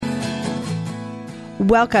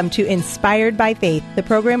Welcome to Inspired by Faith, the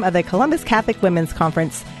program of the Columbus Catholic Women's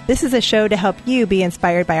Conference. This is a show to help you be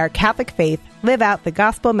inspired by our Catholic faith, live out the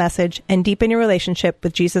gospel message, and deepen your relationship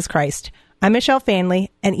with Jesus Christ. I'm Michelle Fanley,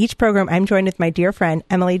 and each program I'm joined with my dear friend,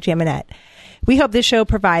 Emily Jaminet. We hope this show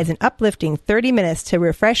provides an uplifting 30 minutes to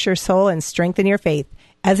refresh your soul and strengthen your faith.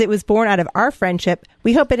 As it was born out of our friendship,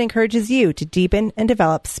 we hope it encourages you to deepen and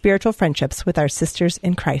develop spiritual friendships with our sisters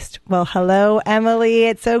in Christ. Well, hello, Emily.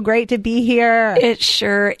 It's so great to be here. It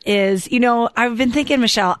sure is. You know, I've been thinking,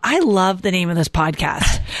 Michelle, I love the name of this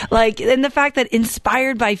podcast. And the fact that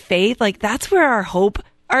Inspired by Faith, that's where our hope,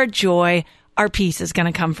 our joy, our peace is going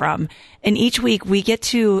to come from. And each week we get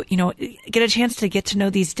to, get a chance to get to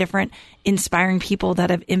know these different inspiring people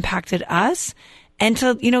that have impacted us, and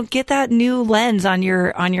to, get that new lens on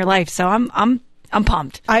your life. So I'm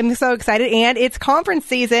pumped. I'm so excited. And it's conference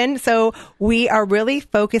season. So we are really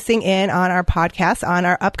focusing in on our podcast, on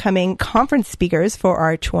our upcoming conference speakers for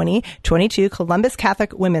our 2022 Columbus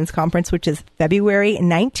Catholic Women's Conference, which is February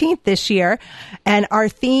 19th this year. And our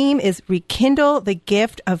theme is Rekindle the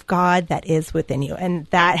Gift of God that is within you. And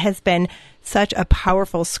that has been such a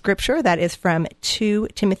powerful scripture that is from 2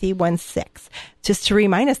 Timothy 1:6, just to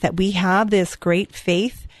remind us that we have this great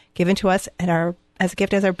faith given to us as a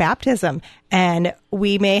gift as our baptism. And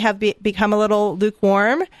we may have become a little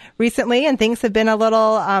lukewarm recently, and things have been a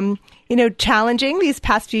little, challenging these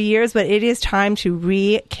past few years, but it is time to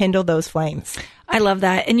rekindle those flames. I love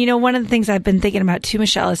that. And, one of the things I've been thinking about too,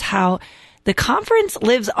 Michelle, is how the conference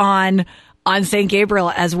lives on St. Gabriel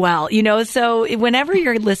as well. So whenever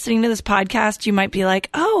you're listening to this podcast, you might be like,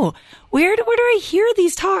 oh, where do I hear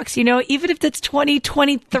these talks? Even if it's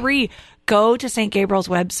 2023, go to St. Gabriel's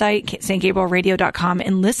website, stgabrielradio.com,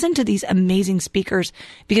 and listen to these amazing speakers,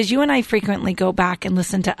 because you and I frequently go back and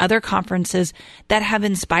listen to other conferences that have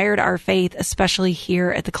inspired our faith, especially here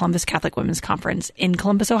at the Columbus Catholic Women's Conference in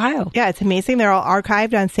Columbus, Ohio. Yeah, it's amazing. They're all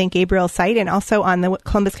archived on St. Gabriel's site and also on the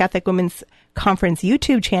Columbus Catholic Women's Conference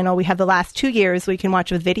YouTube channel. We have the last 2 years we can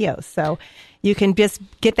watch with videos. So you can just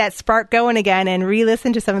get that spark going again and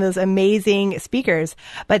re-listen to some of those amazing speakers.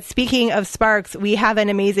 But speaking of sparks, we have an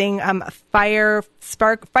amazing firecracker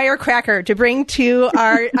to bring to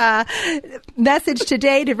our message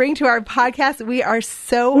today, to bring to our podcast. We are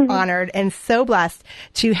so honored and so blessed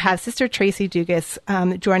to have Sister Tracy Dugas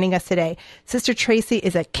joining us today. Sister Tracy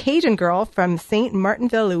is a Cajun girl from St.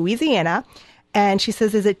 Martinville, Louisiana. And she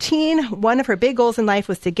says as a teen, one of her big goals in life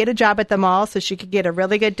was to get a job at the mall so she could get a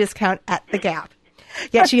really good discount at the Gap.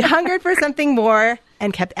 Yet she hungered for something more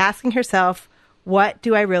and kept asking herself, what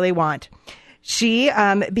do I really want? She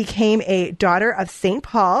became a daughter of St.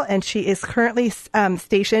 Paul, and she is currently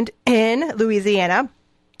stationed in Louisiana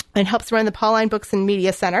and helps run the Pauline Books and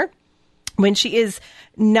Media Center. When she is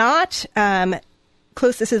not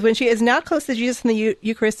when she is not close to Jesus in the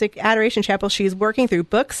Eucharistic Adoration Chapel, she is working through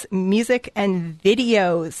books, music, and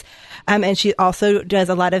videos. And she also does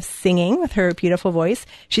a lot of singing with her beautiful voice.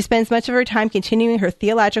 She spends much of her time continuing her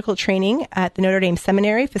theological training at the Notre Dame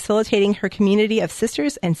Seminary, facilitating her community of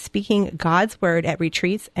sisters and speaking God's word at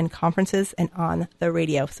retreats and conferences and on the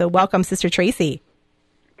radio. So welcome, Sister Tracy.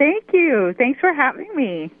 Thank you. Thanks for having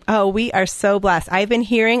me. Oh, we are so blessed. I've been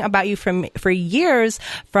hearing about you for years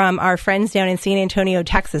from our friends down in San Antonio,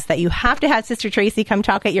 Texas, that you have to have Sister Tracy come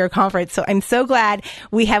talk at your conference. So I'm so glad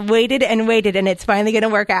we have waited, and it's finally going to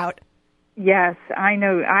work out. Yes, I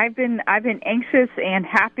know. I've been anxious and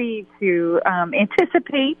happy to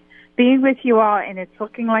anticipate being with you all, and it's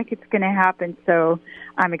looking like it's going to happen. So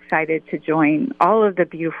I'm excited to join all of the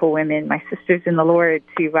beautiful women, my sisters in the Lord,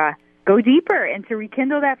 to go deeper and to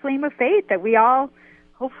rekindle that flame of faith that we all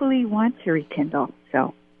hopefully want to rekindle.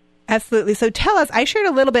 So, absolutely. So tell us, I shared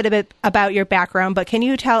a little bit about your background, but can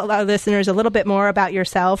you tell our listeners a little bit more about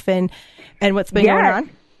yourself and what's been going on?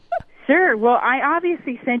 Sure. Well, I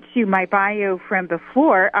obviously sent you my bio from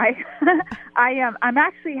before. I'm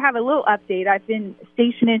actually have a little update. I've been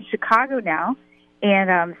stationed in Chicago now,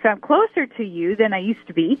 and so I'm closer to you than I used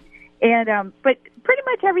to be. And but pretty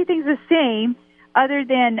much everything's the same. Other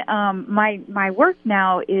than my work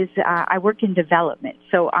now is I work in development.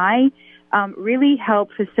 So I really help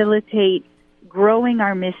facilitate growing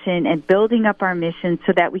our mission and building up our mission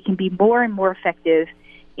so that we can be more and more effective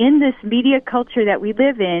in this media culture that we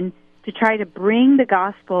live in, to try to bring the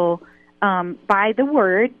gospel by the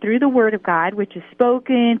word, through the word of God, which is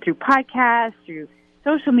spoken through podcasts, through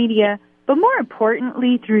social media, but more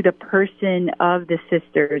importantly, through the person of the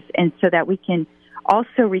sisters, and so that we can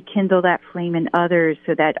also rekindle that flame in others,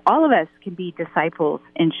 so that all of us can be disciples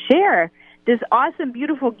and share this awesome,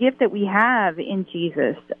 beautiful gift that we have in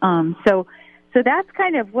Jesus. So that's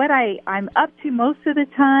kind of what I'm up to most of the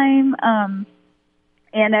time.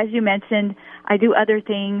 And as you mentioned, I do other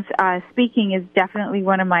things. Speaking is definitely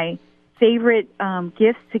one of my favorite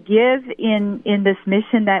gifts to give in this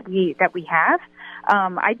mission that we have.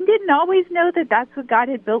 I didn't always know that that's what God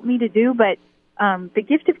had built me to do, but the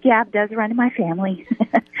gift of gab does run in my family.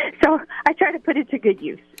 So I try to put it to good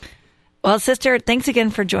use. Well, Sister, thanks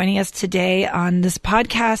again for joining us today on this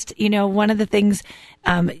podcast. You know, one of the things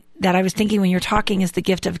that I was thinking when you're talking is the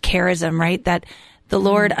gift of charism, right? That the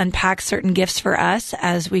Lord unpacks certain gifts for us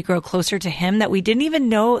as we grow closer to Him that we didn't even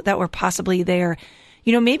know that were possibly there.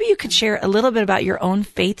 You know, maybe you could share a little bit about your own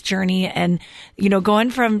faith journey and, you know, going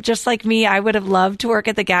from, just like me, I would have loved to work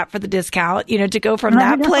at the Gap for the discount, you know, to go from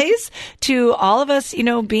that place to all of us, you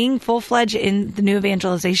know, being full-fledged in the new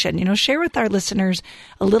evangelization. You know, share with our listeners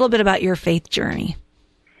a little bit about your faith journey.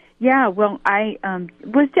 Yeah, well, I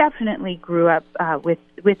was definitely grew up with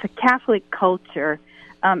a Catholic culture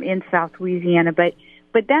in South Louisiana, but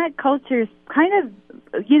that culture is kind of,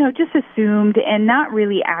 you know, just assumed and not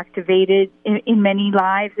really activated in many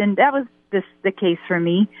lives, and that was the case for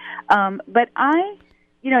me. But I,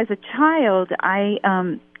 you know, as a child, I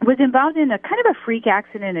was involved in a kind of a freak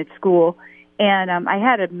accident at school, and I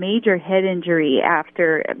had a major head injury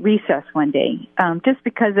after recess one day, just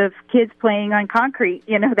because of kids playing on concrete.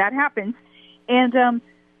 You know, that happens. And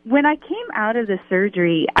when I came out of the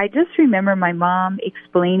surgery, I just remember my mom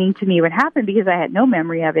explaining to me what happened because I had no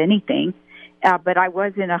memory of anything. But I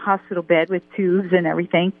was in a hospital bed with tubes and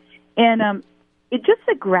everything. And it just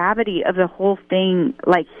the gravity of the whole thing,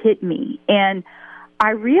 like, hit me. And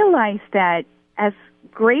I realized that as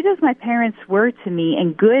great as my parents were to me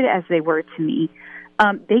and good as they were to me,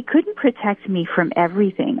 they couldn't protect me from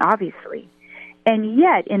everything, obviously. And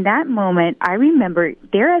yet, in that moment, I remember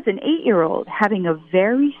there as an 8-year-old having a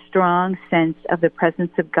very strong sense of the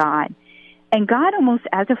presence of God. And God almost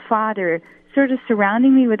as a father sort of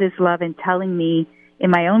surrounding me with His love and telling me in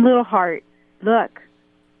my own little heart, look,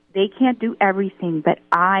 they can't do everything, but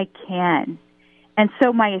I can. And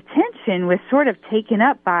so my attention was sort of taken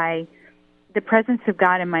up by the presence of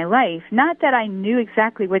God in my life. Not that I knew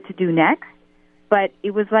exactly what to do next, but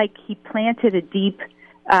it was like He planted a deep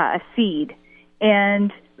seed.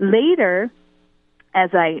 And later, as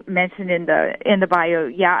I mentioned in the bio,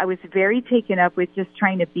 yeah, I was very taken up with just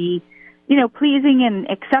trying to be, you know, pleasing and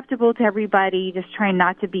acceptable to everybody, just trying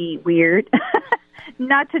not to be weird,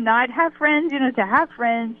 not to not have friends, you know, to have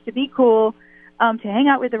friends, to be cool, to hang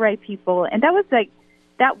out with the right people. And that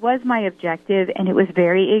was my objective, and it was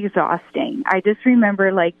very exhausting. I just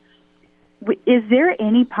remember, like, is there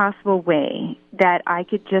any possible way that I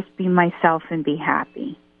could just be myself and be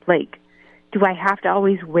happy? Like, do I have to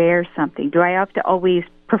always wear something? Do I have to always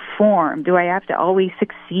perform? Do I have to always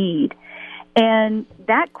succeed? And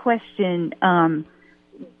that question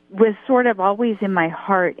was sort of always in my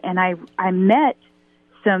heart. And I met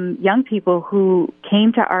some young people who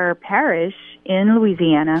came to our parish in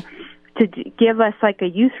Louisiana to give us like a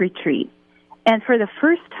youth retreat. And for the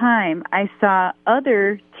first time, I saw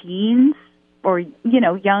other teens or, you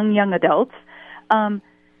know, young adults,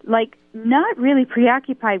 like not really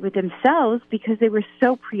preoccupied with themselves because they were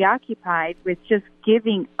so preoccupied with just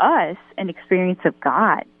giving us an experience of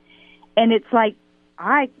God. And it's like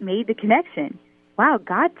I made the connection. Wow,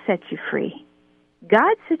 God sets you free.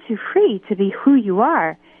 God sets you free to be who you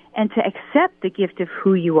are and to accept the gift of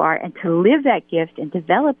who you are and to live that gift and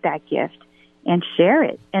develop that gift and share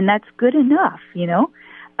it. And that's good enough, you know.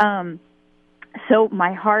 So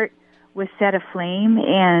my heart was set aflame,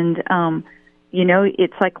 and you know,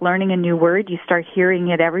 it's like learning a new word. You start hearing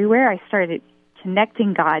it everywhere. I started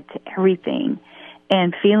connecting God to everything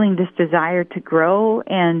and feeling this desire to grow.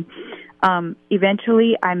 And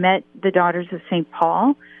eventually I met the Daughters of St.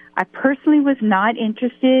 Paul. I personally was not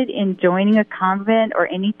interested in joining a convent or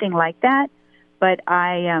anything like that, but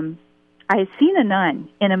I had seen a nun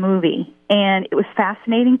in a movie, and it was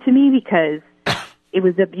fascinating to me because it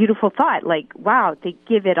was a beautiful thought. Like, wow, they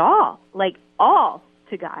give it all, like all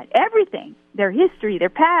to God, everything, their history, their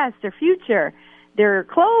past, their future, their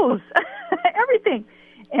clothes, everything.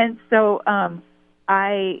 And so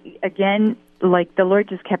I, again, like the Lord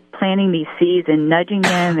just kept planting these seeds and nudging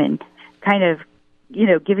them and kind of, you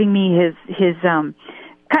know, giving me his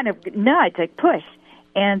kind of nudge, like push.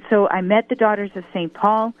 And so I met the Daughters of St.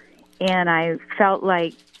 Paul, and I felt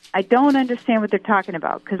like I don't understand what they're talking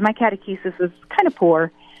about because my catechesis was kind of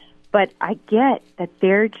poor. But I get that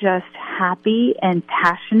they're just happy and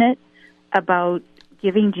passionate about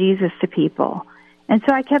giving Jesus to people. And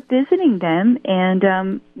so I kept visiting them,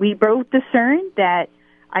 and we both discerned that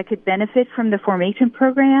I could benefit from the formation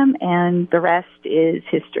program, and the rest is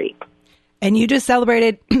history. And you just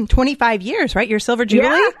celebrated 25 years, right? Your Silver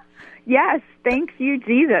Jubilee? Yes. Thank you,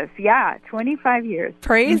 Jesus. Yeah. 25 years.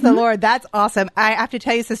 Praise the Lord. That's awesome. I have to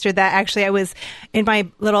tell you, sister, that actually I was in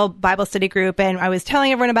my little Bible study group and I was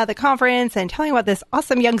telling everyone about the conference and telling about this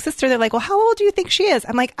awesome young sister. They're like, well, how old do you think she is?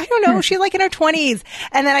 I'm like, I don't know. She's like in her 20s.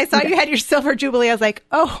 And then I saw you had your silver jubilee. I was like,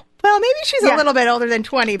 oh, well, maybe she's a little bit older than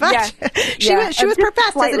 20, but she was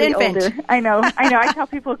professed as an infant. Older. I know. I tell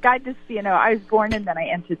people, God just, I was born and then I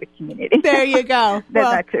entered the community. There you go.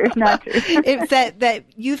 That's not true. It's that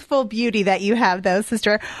youthful beauty that you have, though,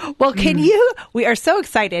 sister. Well, we are so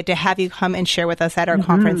excited to have you come and share with us at our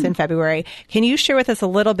conference in February. Can you share with us a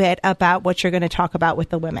little bit about what you're going to talk about with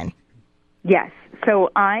the women? Yes.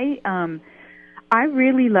 So I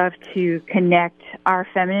really love to connect our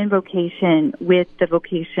feminine vocation with the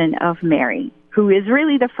vocation of Mary, who is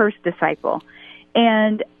really the first disciple.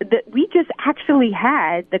 And we just actually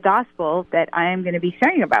had the gospel that I am going to be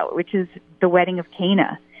sharing about, which is the wedding of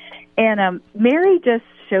Cana. And Mary just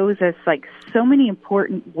shows us like so many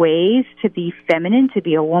important ways to be feminine, to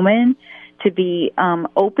be a woman, to be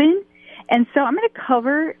open. And so I'm going to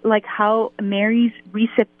cover like how Mary's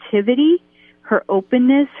receptivity, her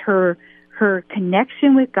openness, her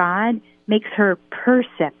connection with God makes her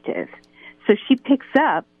perceptive. So she picks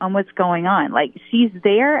up on what's going on. Like she's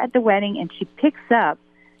there at the wedding and she picks up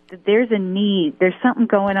that there's a need. There's something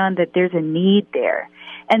going on, that there's a need there.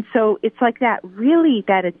 And so it's like that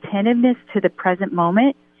attentiveness to the present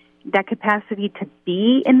moment, that capacity to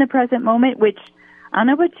be in the present moment, which I don't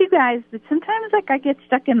know about you guys, but sometimes like I get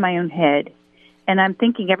stuck in my own head and I'm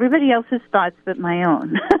thinking everybody else's thoughts but my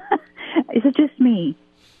own. Is it just me?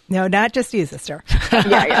 No, not just you, sister.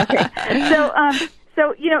 Yeah, okay.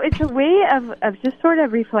 So, it's a way of just sort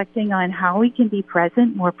of reflecting on how we can be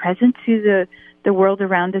present, more present to the world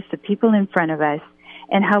around us, the people in front of us,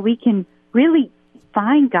 and how we can really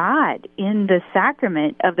find God in the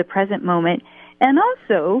sacrament of the present moment, and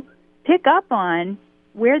also pick up on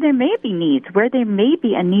where there may be needs, where there may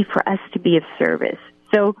be a need for us to be of service.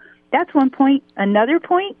 So that's one point. Another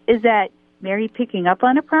point is that Mary picking up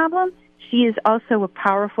on a problem, she is also a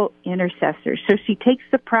powerful intercessor. So she takes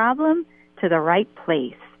the problem to the right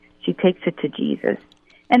place. She takes it to Jesus.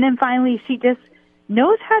 And then finally, she just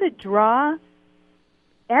knows how to draw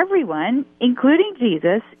everyone, including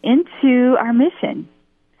Jesus, into our mission.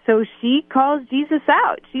 So she calls Jesus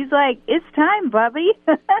out. She's like, it's time, Bubby.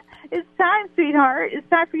 It's time, sweetheart. It's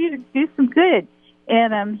time for you to do some good.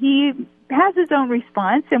 And he has his own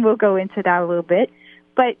response, and we'll go into that a little bit.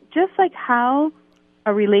 But just like how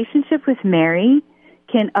a relationship with Mary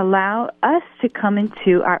can allow us to come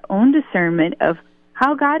into our own discernment of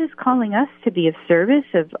how God is calling us to be of service,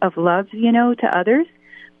 of love, to others,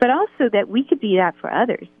 but also that we could be that for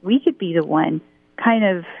others. We could be the one kind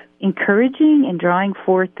of encouraging and drawing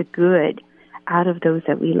forth the good out of those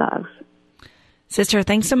that we love. Sister,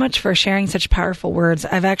 thanks so much for sharing such powerful words.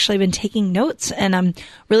 I've actually been taking notes, and I'm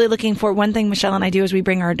really looking for one thing Michelle and I do is we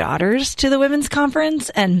bring our daughters to the women's conference,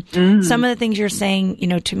 and some of the things you're saying,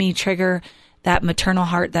 to me trigger that maternal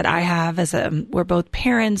heart that I have as we're both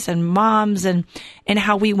parents and moms, and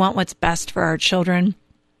how we want what's best for our children.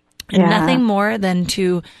 And nothing more than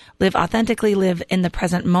to live authentically, live in the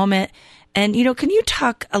present moment. And, can you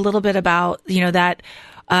talk a little bit about,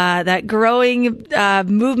 that growing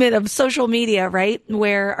movement of social media, right?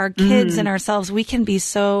 Where our kids and ourselves, we can be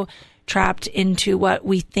so trapped into what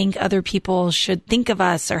we think other people should think of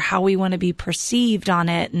us or how we want to be perceived on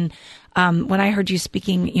it. And when I heard you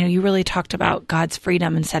speaking, you really talked about God's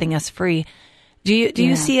freedom and setting us free. Do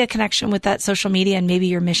you see a connection with that social media and maybe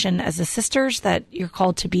your mission as the sisters, that you're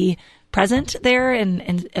called to be present there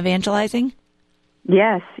and evangelizing?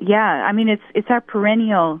 Yes, yeah. I mean, it's our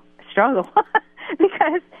perennial struggle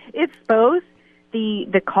because it's both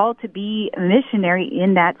the call to be a missionary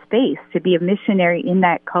in that space, to be a missionary in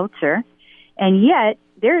that culture, and yet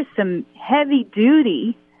there's some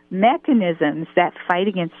heavy-duty mechanisms that fight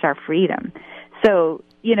against our freedom. So,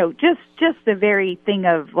 just the very thing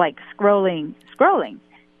of like scrolling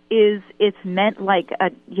it's meant like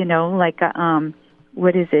a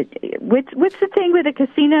what is it? What's the thing with a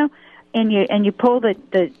casino and you pull the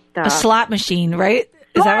a slot machine, right?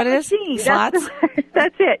 Is that what it is? Machine. Slots?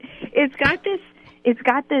 That's it. It's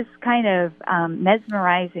got this kind of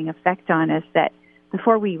mesmerizing effect on us that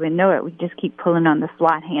before we even know it, we just keep pulling on the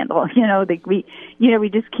slot handle. We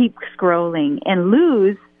just keep scrolling and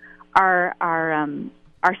lose our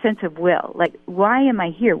sense of will. Like, why am I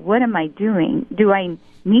here? What am I doing? Do I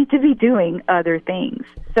need to be doing other things?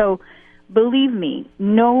 So, believe me,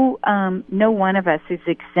 no one of us is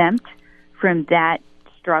exempt from that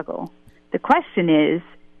struggle. The question is,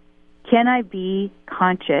 can I be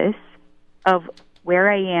conscious of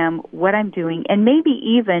where I am, what I'm doing, and maybe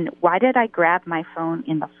even why did I grab my phone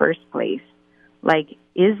in the first place? Like,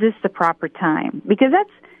 is this the proper time? Because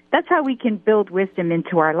that's how we can build wisdom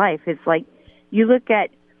into our life. It's like you look at,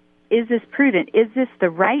 is this prudent? Is this the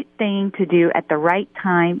right thing to do at the right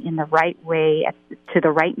time, in the right way, to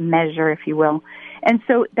the right measure, if you will? And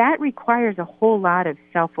so that requires a whole lot of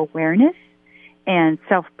self-awareness and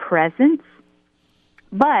self-presence,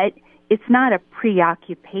 but it's not a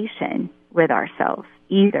preoccupation with ourselves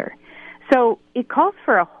either. So it calls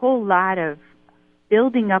for a whole lot of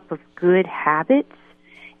building up of good habits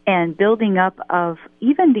and building up of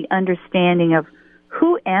even the understanding of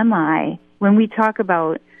who am I when we talk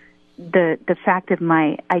about the fact of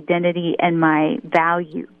my identity and my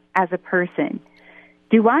value as a person.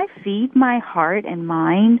 Do I feed my heart and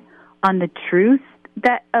mind on the truth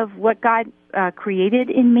that of what God created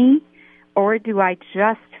in me, or do I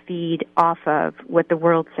just feed off of what the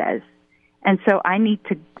world says? And so I need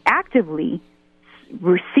to actively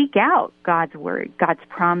seek out God's word, God's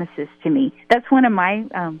promises to me. That's one of my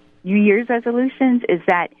New Year's resolutions, is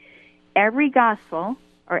that every gospel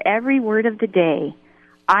or every word of the day,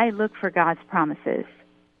 I look for God's promises.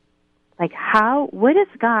 Like, what is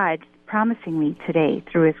God promising me today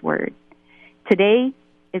through his word? Today,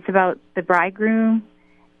 it's about the bridegroom,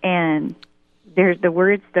 and there's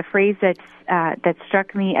the phrase that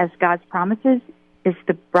struck me as God's promises is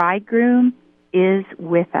the bridegroom is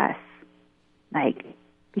with us. Like,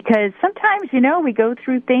 because sometimes, we go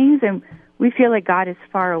through things and we feel like God is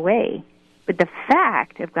far away. But the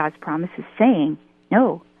fact of God's promise is saying,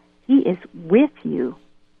 no, he is with you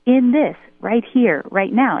in this, right here,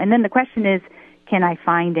 right now. And then the question is, can I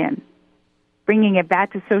find him? Bringing it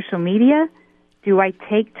back to social media, do I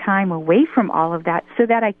take time away from all of that so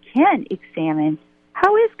that I can examine,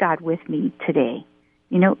 how is God with me today?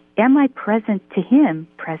 Am I present to him,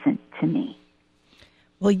 present to me?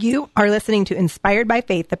 Well, you are listening to Inspired by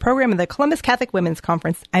Faith, the program of the Columbus Catholic Women's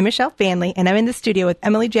Conference. I'm Michelle Fanley, and I'm in the studio with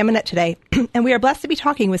Emily Jaminet today. And we are blessed to be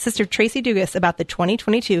talking with Sister Tracy Dugas about the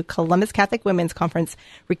 2022 Columbus Catholic Women's Conference,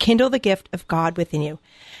 Rekindle the Gift of God Within You.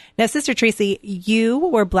 Now, Sister Tracy, you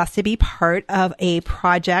were blessed to be part of a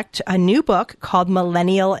project, a new book called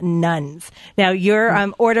Millennial Nuns. Now,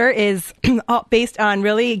 your order is based on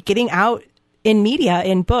really getting out in media,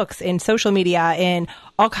 in books, in social media, in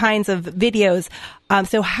all kinds of videos.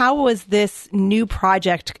 So how was this new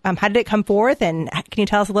project? How did it come forth? And can you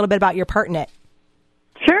tell us a little bit about your part in it?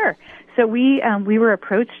 Sure. So we were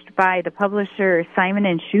approached by the publisher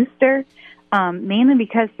Simon & Schuster, mainly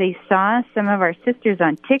because they saw some of our sisters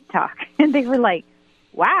on TikTok. And they were like,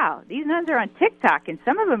 wow, these nuns are on TikTok, and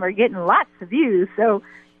some of them are getting lots of views. So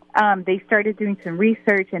they started doing some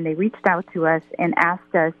research, and they reached out to us and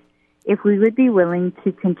asked us if we would be willing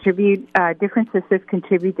to contribute, different sisters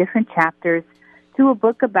contribute different chapters to a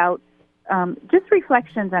book about just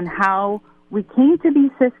reflections on how we came to be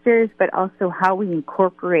sisters, but also how we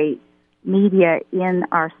incorporate media in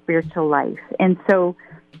our spiritual life. And so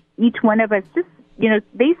each one of us just,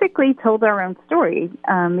 basically told our own story,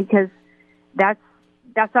 because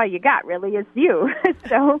that's all you got, really, is you.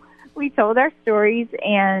 So we told our stories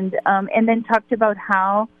and then talked about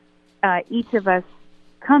how each of us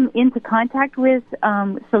come into contact with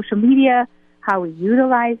social media, how we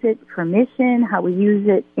utilize it for mission, how we use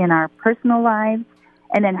it in our personal lives,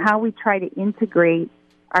 and then how we try to integrate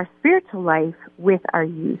our spiritual life with our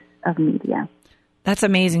use of media. That's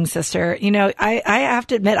amazing, sister. I have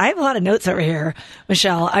to admit, I have a lot of notes over here,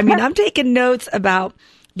 Michelle. I mean, I'm taking notes about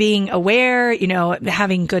being aware,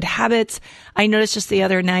 having good habits. I noticed just the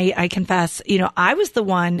other night, I confess, I was the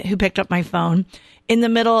one who picked up my phone in the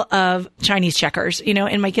middle of Chinese checkers,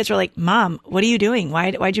 and my kids were like, Mom, what are you doing?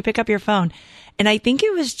 Why'd you pick up your phone? And I think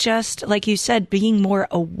it was just, like you said, being more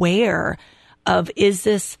aware of, is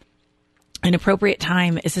this an appropriate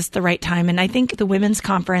time? Is this the right time? And I think the women's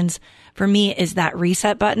conference for me is that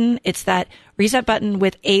reset button. It's that reset button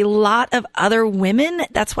with a lot of other women.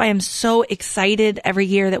 That's why I'm so excited every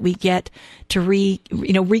year that we get to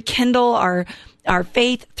rekindle our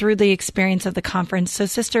faith through the experience of the conference. So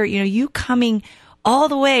sister, you coming all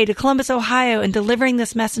the way to Columbus, Ohio and delivering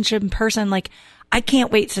this message in person, like, I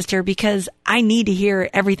can't wait, sister, because I need to hear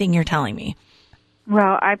everything you're telling me.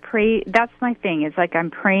 Well, I pray, that's my thing. It's like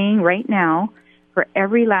I'm praying right now for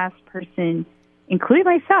every last person, including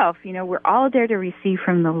myself. We're all there to receive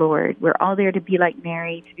from the Lord. We're all there to be like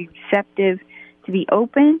Mary, to be receptive, to be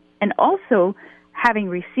open, and also, having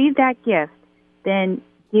received that gift, then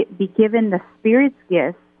be given the Spirit's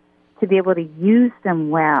gifts to be able to use them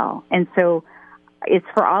well. And so it's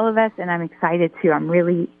for all of us, and I'm excited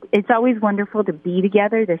too. It's always wonderful to be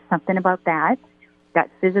together. There's something about that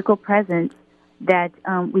physical presence. that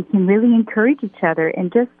we can really encourage each other,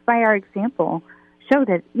 and just by our example, show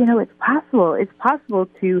that, it's possible. It's possible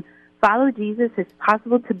to follow Jesus. It's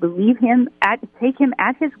possible to believe him, take him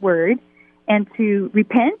at his word, and to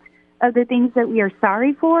repent of the things that we are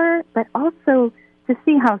sorry for, but also to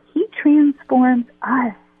see how he transforms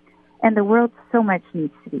us. And the world so much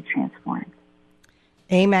needs to be transformed.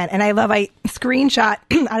 Amen. And I screenshot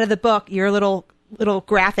out of the book your little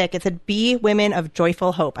graphic. It said, "Be women of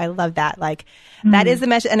joyful hope." I love that. That is the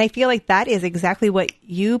message. And I feel like that is exactly what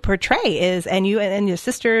you portray and you and your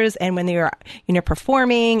sisters. And when you're,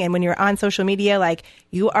 performing and when you're on social media,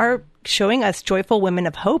 you are showing us joyful women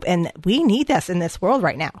of hope. And we need this in this world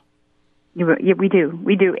right now. Yeah, we do.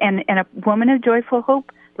 We do. And a woman of joyful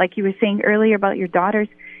hope, like you were saying earlier about your daughters,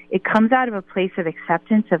 it comes out of a place of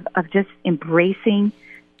acceptance, of just embracing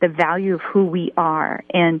the value of who we are.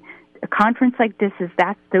 And a conference like this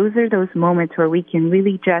those are those moments where we can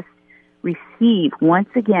really just receive once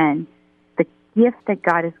again the gift that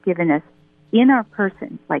God has given us in our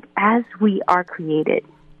person, as we are created,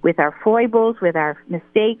 with our foibles, with our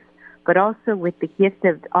mistakes, but also with the gift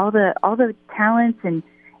of all the talents and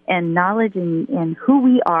knowledge and who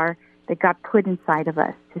we are that God put inside of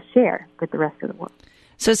us to share with the rest of the world.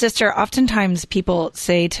 So, sister, oftentimes people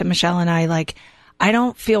say to Michelle and I, I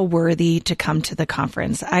don't feel worthy to come to the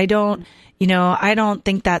conference. I don't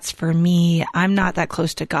think that's for me. I'm not that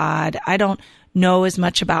close to God. I don't know as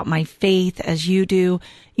much about my faith as you do.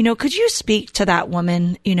 Could you speak to that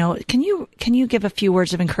woman? Can you give a few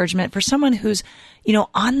words of encouragement for someone who's,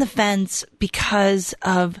 on the fence because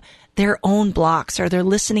of their own blocks, or they're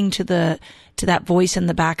listening to that voice in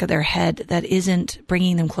the back of their head that isn't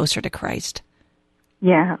bringing them closer to Christ?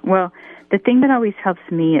 Yeah, well, the thing that always helps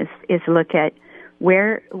me is look at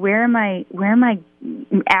where am I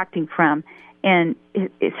acting from, and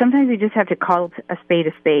sometimes we just have to call a spade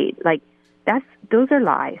a spade. Those are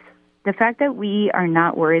lies. The fact that we are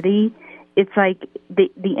not worthy, it's like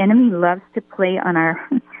the enemy loves to play on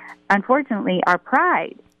unfortunately, our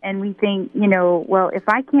pride, and we think, well, if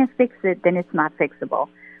I can't fix it, then it's not fixable.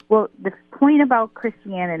 Well, the point about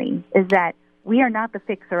Christianity is that we are not the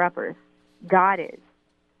fixer-uppers. God is.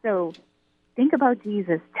 So think about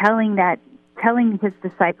Jesus telling his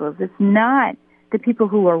disciples, it's not the people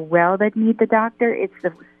who are well that need the doctor, it's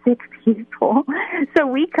the sick people. So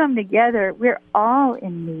we come together. We're all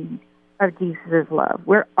in need of Jesus' love.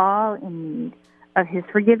 We're all in need of his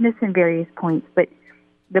forgiveness in various points. But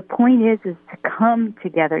the point is to come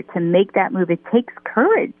together, to make that move. It takes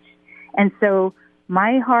courage. And so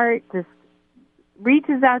my heart just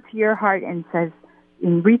reaches out to your heart and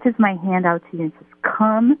reaches my hand out to you and says,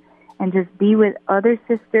 come and just be with other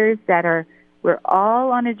sisters we're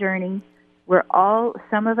all on a journey.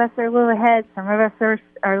 Some of us are a little ahead, some of us are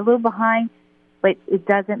a little behind, but it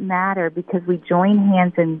doesn't matter because we join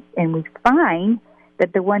hands and we find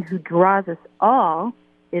that the one who draws us all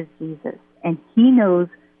is Jesus. And he knows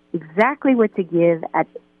exactly what to give at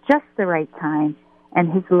just the right time,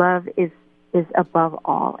 and his love is above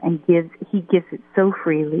all, and he gives it so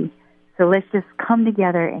freely. So let's just come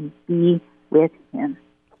together and be with him.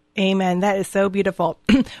 Amen. That is so beautiful.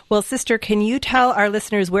 Well, sister, can you tell our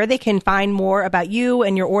listeners where they can find more about you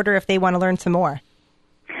and your order if they want to learn some more?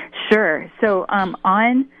 Sure. So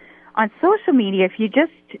on social media, if you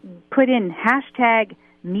just put in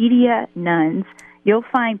 #MediaNuns, you'll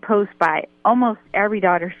find posts by almost every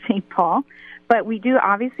daughter of St. Paul. But we do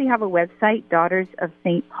obviously have a website,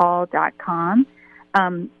 daughtersofstpaul.com.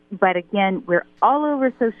 But again, we're all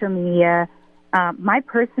over social media. My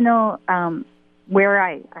personal where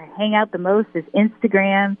I hang out the most is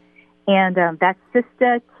Instagram, and that's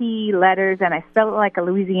Sista T letters, and I spell it like a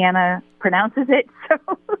Louisiana pronounces it.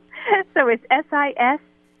 So it's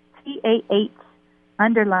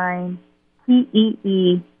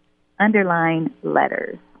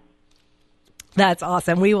SISTAH_TEE_letters. That's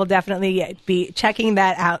awesome. We will definitely be checking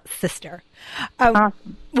that out, sister. Awesome.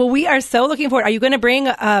 Well, we are so looking forward. Are you going to bring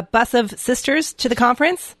a bus of sisters to the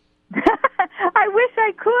conference? I wish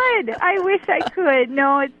I could.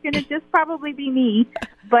 No, it's going to just probably be me.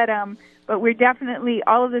 But we're definitely,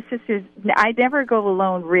 all of the sisters, I never go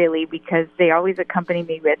alone really, because they always accompany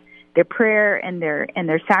me with their prayer and their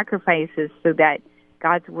sacrifices so that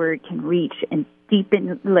God's word can reach and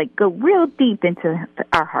go real deep into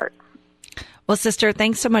our hearts. Well, sister,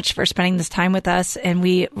 thanks so much for spending this time with us, and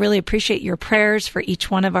we really appreciate your prayers for each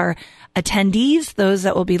one of our attendees, those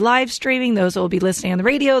that will be live streaming, those that will be listening on the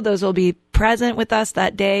radio, those that will be present with us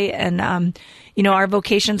that day. And, our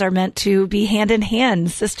vocations are meant to be hand in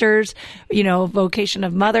hand. Sisters, vocation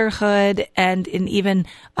of motherhood, and in even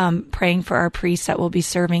praying for our priests that will be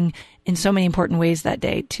serving in so many important ways that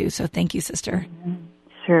day too. So thank you, sister.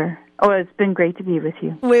 Sure. Oh, it's been great to be with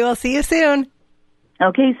you. We will see you soon.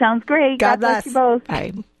 Okay, sounds great. God bless you both.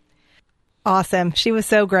 Bye. Awesome. She was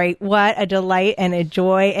so great. What a delight and a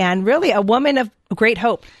joy, and really a woman of great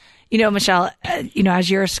hope. You know, Michelle, as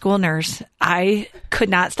you're a school nurse, I could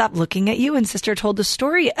not stop looking at you. And sister told the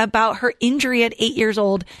story about her injury at 8 years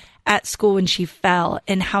old at school when she fell,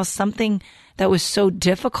 and how something that was so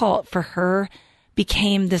difficult for her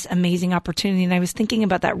became this amazing opportunity. And I was thinking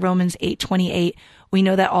about that Romans 8:28. We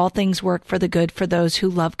know that all things work for the good for those who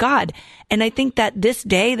love God. And I think that this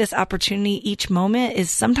day, this opportunity, each moment is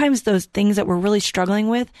sometimes those things that we're really struggling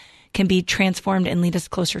with can be transformed and lead us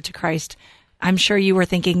closer to Christ. I'm sure you were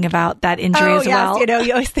thinking about that injury as well. You know,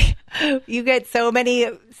 you always think you get so many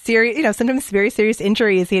serious, sometimes very serious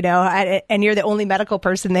injuries, and you're the only medical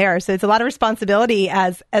person there. So it's a lot of responsibility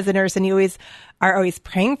as a nurse, and you are always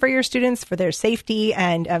praying for your students, for their safety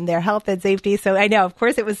and their health and safety. So I know, of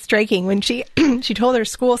course, it was striking when she she told her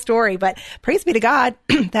school story, but praise be to God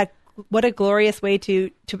that what a glorious way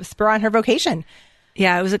to spur on her vocation.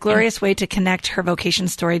 Yeah, it was a glorious way to connect her vocation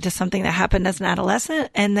story to something that happened as an adolescent,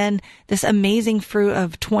 and then this amazing fruit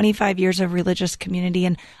of 25 years of religious community.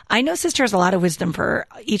 And I know sister has a lot of wisdom for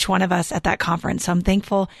each one of us at that conference. So I'm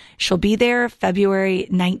thankful she'll be there February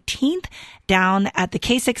 19th down at the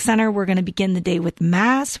Kasich Center. We're going to begin the day with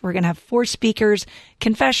Mass. We're going to have 4 speakers,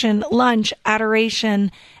 confession, lunch,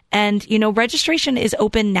 adoration. And, registration is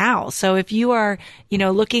open now. So if you are,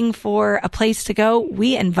 looking for a place to go,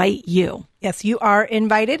 we invite you. Yes, you are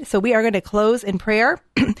invited. So we are going to close in prayer.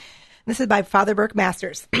 This is by Father Burke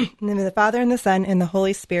Masters. In the name of the Father, and the Son, and the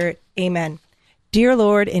Holy Spirit. Amen. Dear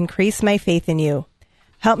Lord, increase my faith in you.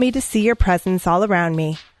 Help me to see your presence all around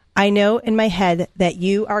me. I know in my head that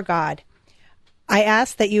you are God. I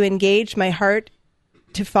ask that you engage my heart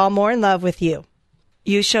to fall more in love with you.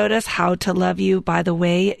 You showed us how to love you by the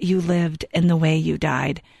way you lived and the way you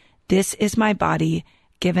died. This is my body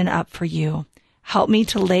given up for you. Help me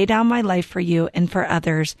to lay down my life for you and for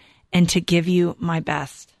others, and to give you my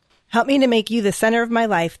best. Help me to make you the center of my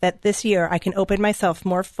life, that this year I can open myself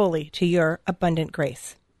more fully to your abundant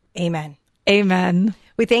grace. Amen. Amen.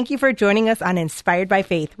 We thank you for joining us on Inspired by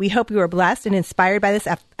Faith. We hope you were blessed and inspired by this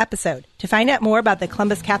episode. To find out more about the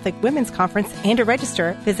Columbus Catholic Women's Conference and to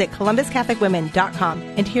register, visit columbuscatholicwomen.com.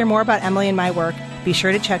 And to hear more about Emily and my work, be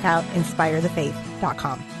sure to check out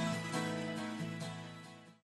inspirethefaith.com.